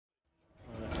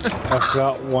I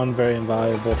forgot one very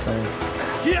invaluable thing.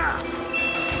 Yeah.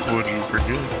 What did you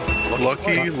forget?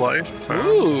 Lucky life.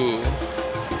 Ooh.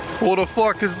 What the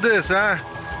fuck is this, huh?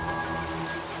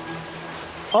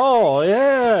 Oh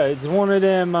yeah, it's one of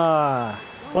them.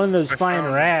 One of those fine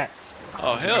rats.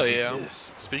 Oh hell yeah.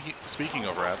 Speaking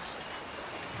of rats,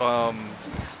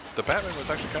 the Batman was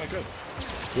actually kind of good.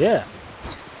 Yeah,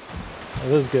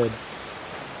 it was good.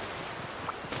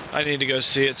 I need to go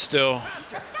see it still.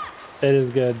 It is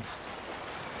good.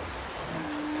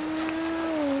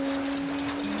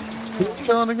 Who you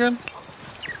killing again?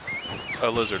 A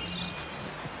lizard.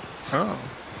 Oh.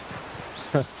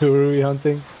 Who are we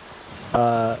hunting?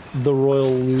 The Royal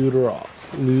Lud-A-Roth.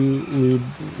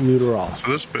 Lud-A-Roth.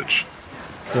 So this bitch.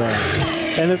 Yeah.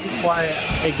 And that's why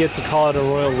I get to call it a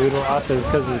Royal Lud-A-Roth is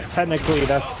because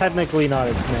that's technically not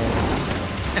its name.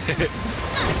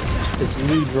 It's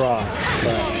Lud-A-Roth,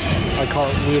 but I call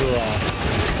it Lud-A-Roth.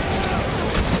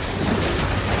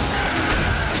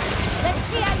 Let's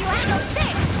see how you handle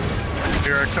this.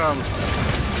 Here I come.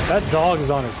 That dog's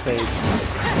on his face.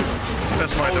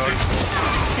 That's my dog.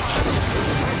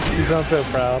 He's not so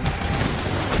proud.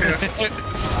 Yeah.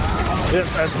 Yep,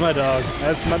 that's my dog.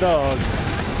 That's my dog.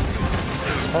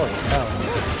 Holy cow.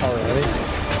 Already?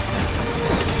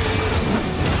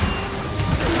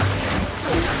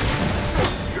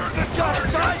 It's got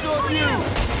its eyes on you.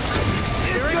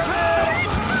 Here it comes.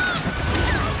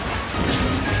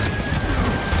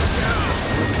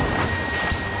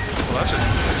 Well, that's just.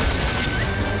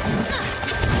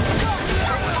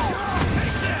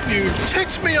 You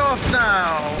ticked me off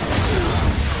now!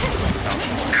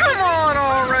 Come on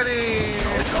already!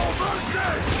 Your tail, bitch.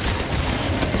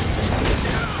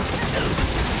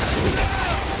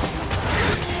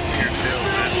 Your tail,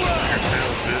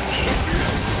 bitch.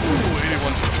 Ooh,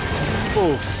 81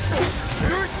 Oh.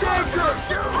 Here's danger.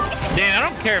 Dan, I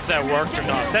don't care if that worked or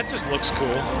not. That just looks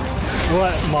cool.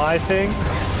 What, my thing?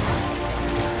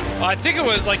 I think it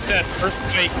was like that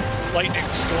earthquake, lightning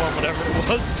storm, whatever it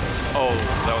was. Oh,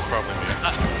 that was probably me.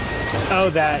 Oh,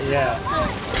 that, yeah.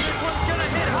 This one's gonna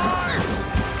hit hard.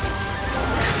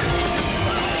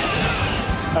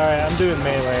 Alright, I'm doing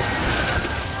melee.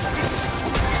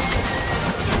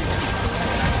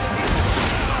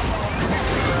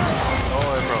 Oh,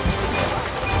 I probably should.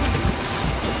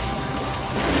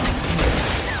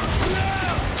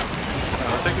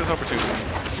 I'll take this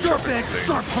opportunity. Serpent,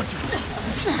 sharp hunter.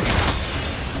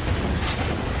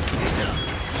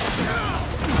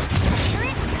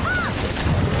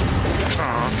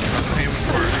 Doesn't even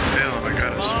work. Damn, I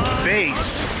got his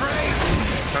face.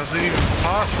 How's it even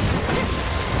possible?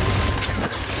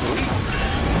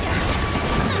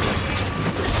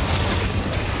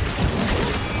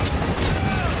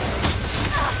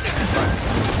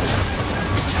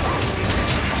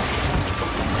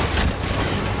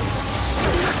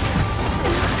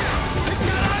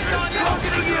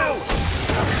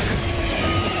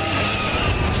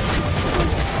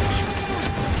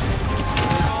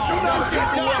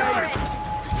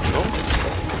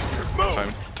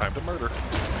 Time to murder.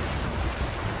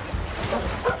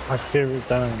 My favorite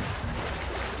time.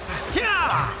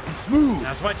 Yeah! Move!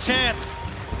 That's my chance!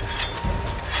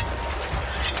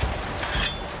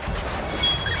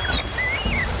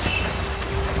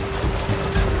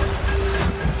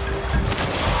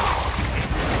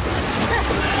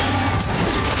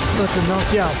 Let them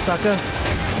knock you out, sucker.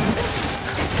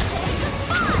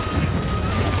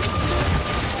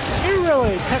 You're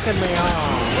really taking me on.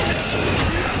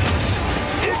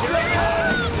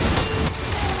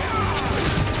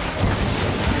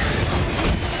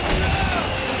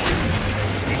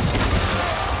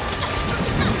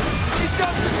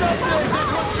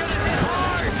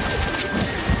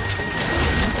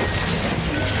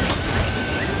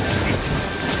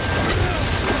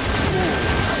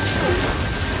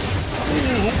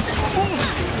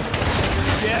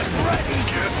 Get ready!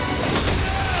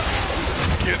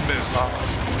 Get missed.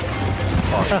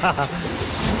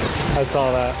 I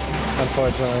saw that,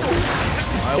 unfortunately.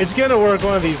 It's gonna work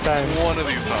one of these times. One of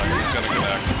these times it's gonna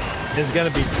connect. It's gonna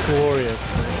be glorious.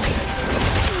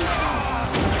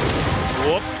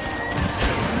 Whoop.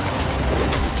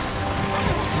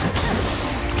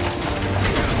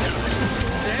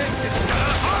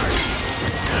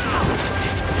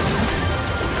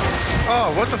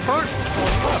 Oh, what the fuck?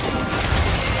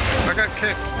 I got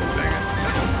kicked. Dang it.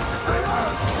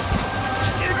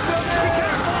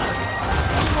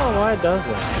 I don't know why it does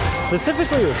it.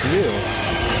 Specifically with you.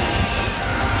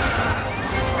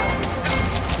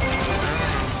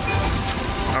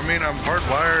 I mean, I'm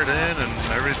hardwired in and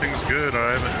everything's good.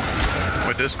 I haven't.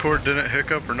 My Discord didn't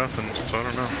hiccup or nothing, so I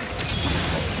don't know.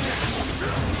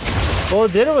 Well,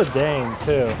 it did it with Dane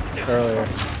too earlier.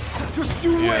 Just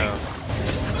you wait.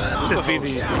 This will be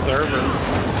the server.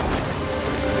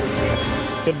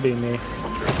 Could be me.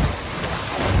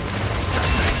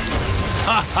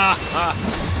 Ha ha ha!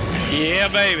 Yeah,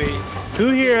 baby. Who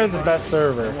here has the best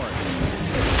server?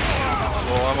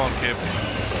 Well, I'm on cable,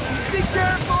 so. Be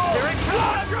careful! Here it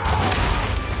comes!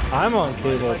 I'm on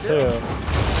cable too.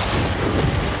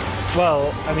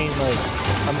 Well, I mean, like,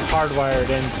 I'm hardwired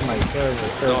into my server.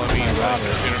 No, I mean, my like,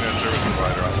 router. internet service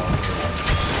provider I'm on.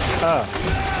 Oh.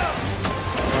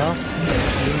 Well,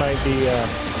 you might be,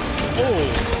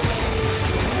 Oh,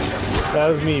 that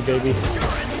was me, baby.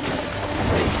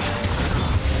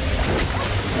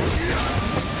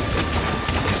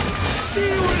 See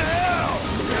you in hell!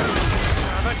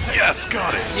 Yes,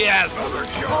 got it! yes.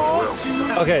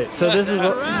 Okay, so this is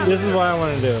what I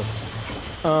want to do.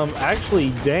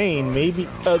 Actually, Dane, maybe.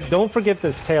 Don't forget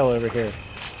this tail over here.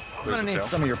 I'm gonna need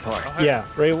some of your parts. Yeah,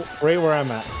 right where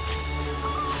I'm at.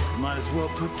 Might as well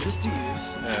put this to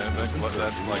use. Yeah,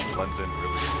 that like blends in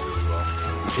really well.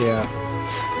 Yeah.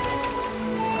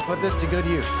 Put this to good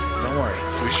use. Don't worry.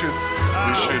 We should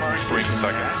bring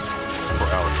seconds for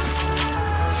Alex.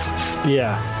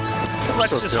 Yeah.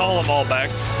 Let's just haul them all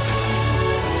back.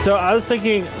 So I was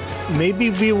thinking, maybe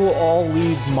we will all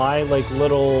leave my like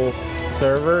little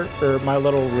server or my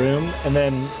little room, and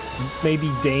then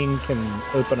maybe Dane can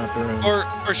open up a room.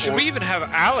 Or should we even have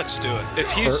Alex do it? If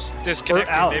he's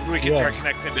disconnected, Alex, maybe we can yeah. try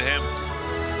connecting to him.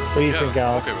 What do you think,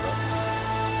 Alex? Okay with that.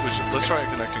 Let's try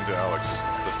connecting to Alex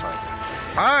this time.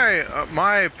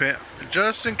 My opinion,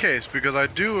 just in case, because I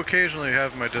do occasionally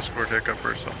have my Discord hiccup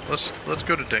or so. Let's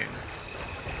go to Dane.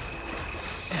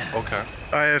 Okay.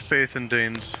 I have faith in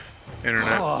Dane's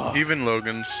internet, even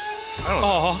Logan's. I don't know.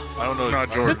 Oh, I don't know.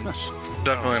 Not Jordan's.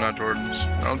 Definitely not Jordan's.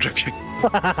 No, I'm joking.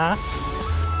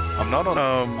 I'm not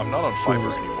on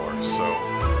fiber anymore, so.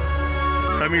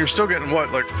 I mean, you're still getting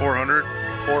what, like 400?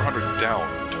 400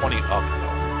 down, 20 up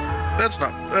though. That's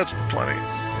plenty.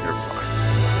 You're fine.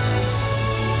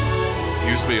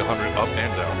 Used to be 100 up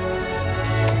and down.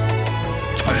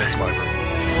 I miss fiber.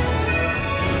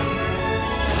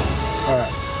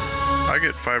 Alright. I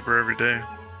get fiber every day.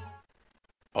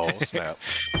 Oh snap!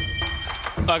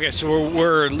 okay. So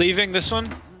we're leaving this one.